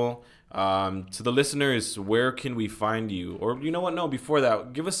beautiful. To the listeners, where can we find you? Or you know what? No, before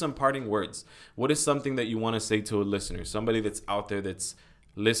that, give us some parting words. What is something that you want to say to a listener? Somebody that's out there that's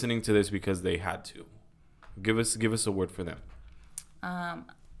listening to this because they had to. Give us a word for them.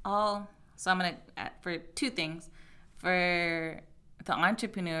 So I'm gonna for two things. For the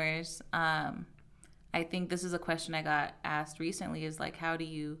entrepreneurs, I think this is a question I got asked recently. Is like, how do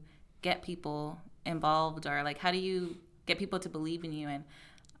you get people involved, or like, how do you get people to believe in you? And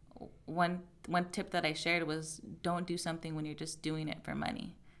one tip that I shared was, don't do something when you're just doing it for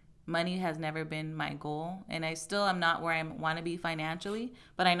money. Money has never been my goal, and I still am not where I want to be financially,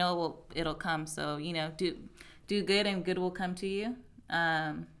 but I know it'll come. So, do good, and good will come to you.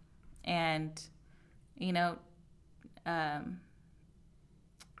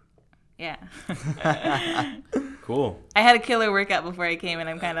 Yeah. Cool. I had a killer workout before I came, and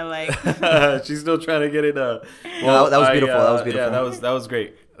I'm kind of like... She's still trying to get it. Well, that was beautiful. That was beautiful. Yeah, that was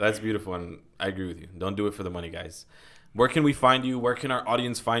great. That's beautiful, and I agree with you. Don't do it for the money, guys. Where can we find you? Where can our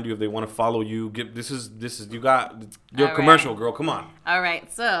audience find you if they want to follow you? This is you got your commercial, girl. Come on. All right,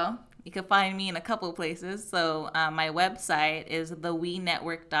 so you can find me in a couple of places. So my website is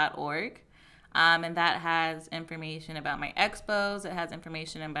thewenetwork.org. And that has information about my expos. It has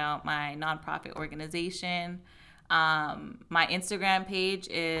information about my nonprofit organization. My Instagram page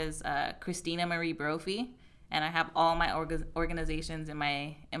is Christina Marie Brophy, and I have all my organizations in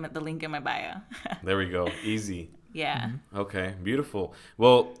the link in my bio. There we go. Easy. Yeah. Mm-hmm. Okay. Beautiful.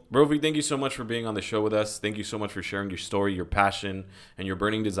 Well, Brophy, thank you so much for being on the show with us. Thank you so much for sharing your story, your passion, and your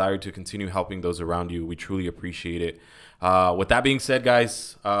burning desire to continue helping those around you. We truly appreciate it. With that being said,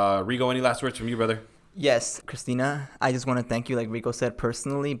 guys, Rigo, any last words from you, brother? Yes, Christina, I just want to thank you, like Rico said,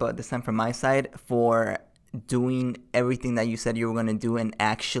 personally, but this time from my side, for doing everything that you said you were going to do and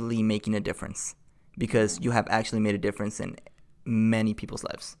actually making a difference, because you have actually made a difference in many people's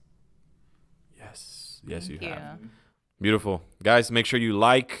lives. Yes, you have. Beautiful. Guys, make sure you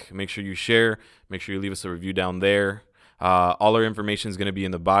like, make sure you share, make sure you leave us a review down there. All our information is going to be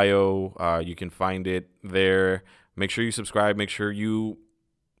in the bio. You can find it there. Make sure you subscribe. Make sure you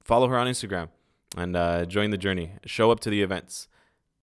follow her on Instagram and join the journey. Show up to the events.